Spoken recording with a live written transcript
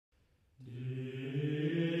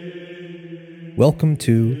Welcome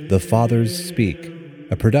to The Fathers Speak,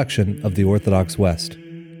 a production of the Orthodox West.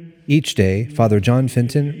 Each day, Father John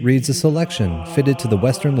Fenton reads a selection fitted to the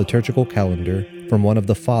Western liturgical calendar from one of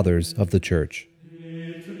the Fathers of the Church.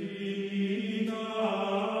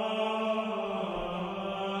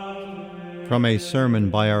 From a sermon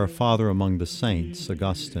by our Father among the Saints,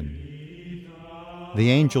 Augustine. The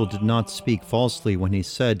angel did not speak falsely when he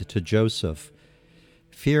said to Joseph,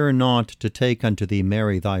 "Fear not to take unto thee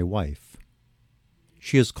Mary thy wife."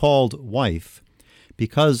 She is called wife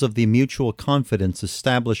because of the mutual confidence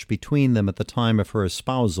established between them at the time of her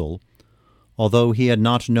espousal, although he had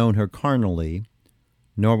not known her carnally,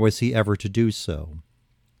 nor was he ever to do so.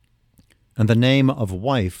 And the name of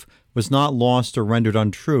wife was not lost or rendered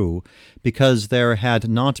untrue because there had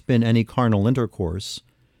not been any carnal intercourse,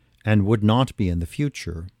 and would not be in the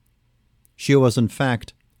future. She was in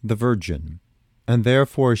fact the Virgin, and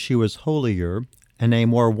therefore she was holier and a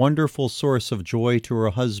more wonderful source of joy to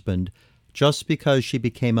her husband just because she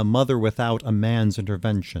became a mother without a man's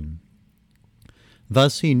intervention.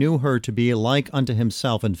 Thus he knew her to be like unto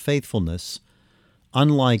himself in faithfulness,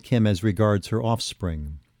 unlike him as regards her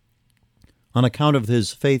offspring. On account of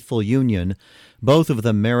his faithful union, both of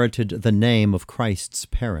them merited the name of Christ's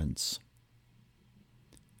parents.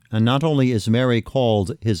 And not only is Mary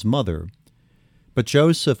called his mother, but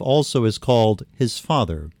Joseph also is called his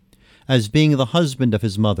father, as being the husband of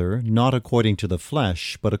his mother, not according to the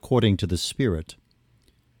flesh, but according to the Spirit.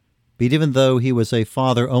 But even though he was a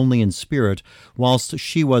father only in spirit, whilst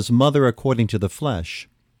she was mother according to the flesh,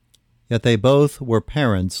 yet they both were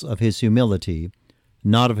parents of his humility,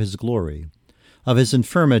 not of his glory, of his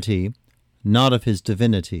infirmity, not of his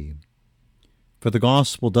divinity. For the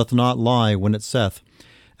gospel doth not lie when it saith,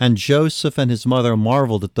 "And Joseph and his mother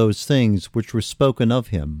marveled at those things which were spoken of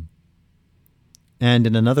him." And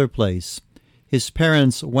in another place, his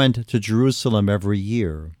parents went to Jerusalem every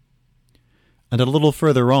year. And a little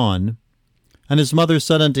further on, "And his mother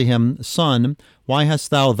said unto him, Son, why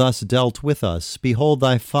hast thou thus dealt with us? Behold,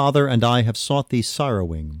 thy father and I have sought thee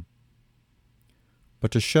sorrowing."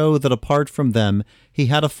 But to show that apart from them he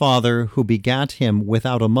had a father who begat him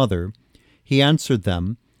without a mother, he answered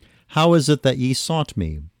them, "How is it that ye sought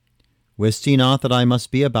me? Wist ye not that I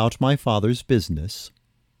must be about my father's business?"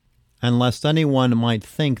 And lest any one might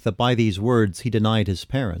think that by these words he denied his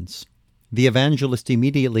parents, the evangelist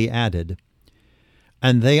immediately added,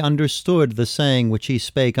 "And they understood the saying which he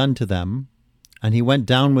spake unto them, and he went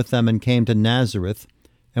down with them and came to Nazareth,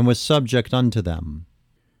 and was subject unto them."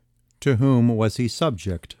 To whom was he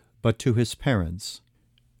subject but to his parents?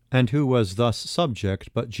 And who was thus subject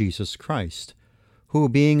but Jesus Christ, who,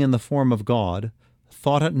 being in the form of God,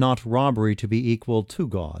 thought it not robbery to be equal to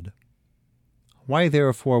God? Why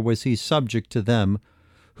therefore was he subject to them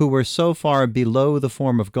who were so far below the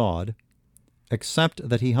form of God, except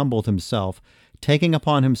that he humbled himself, taking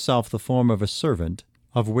upon himself the form of a servant,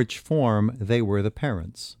 of which form they were the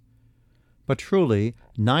parents? But truly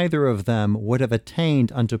neither of them would have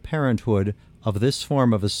attained unto parenthood of this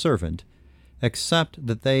form of a servant, except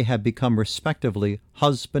that they had become respectively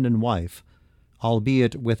husband and wife,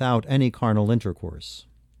 albeit without any carnal intercourse.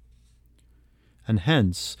 And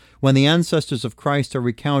hence, when the ancestors of Christ are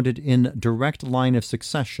recounted in direct line of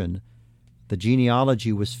succession, the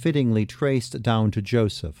genealogy was fittingly traced down to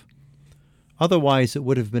Joseph. Otherwise it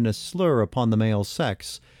would have been a slur upon the male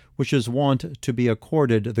sex, which is wont to be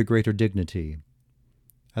accorded the greater dignity.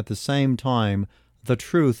 At the same time, the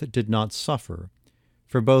truth did not suffer,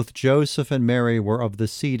 for both Joseph and Mary were of the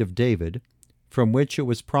seed of David, from which it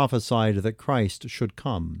was prophesied that Christ should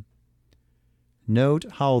come. Note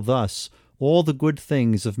how thus all the good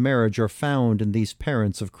things of marriage are found in these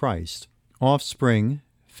parents of Christ: offspring,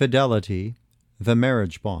 fidelity, the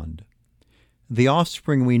marriage bond. The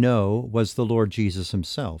offspring, we know, was the Lord Jesus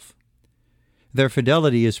himself. Their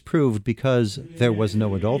fidelity is proved because there was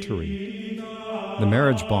no adultery. The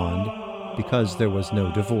marriage bond, because there was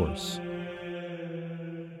no divorce.